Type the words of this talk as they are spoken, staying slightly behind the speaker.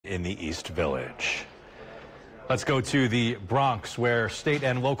in the East Village. Let's go to the Bronx, where state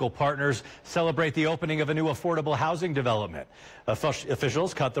and local partners celebrate the opening of a new affordable housing development.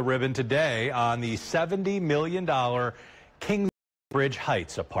 Officials cut the ribbon today on the $70 million Kingsbridge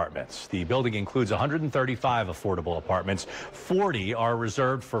Heights Apartments. The building includes 135 affordable apartments. 40 are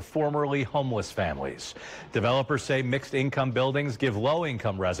reserved for formerly homeless families. Developers say mixed-income buildings give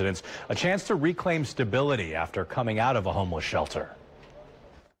low-income residents a chance to reclaim stability after coming out of a homeless shelter.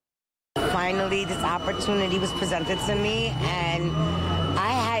 Finally, this opportunity was presented to me, and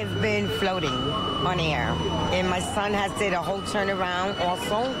I have been floating on air. And my son has did a whole turnaround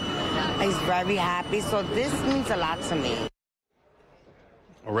also. He's very happy, so this means a lot to me.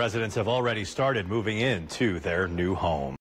 Residents have already started moving into their new home.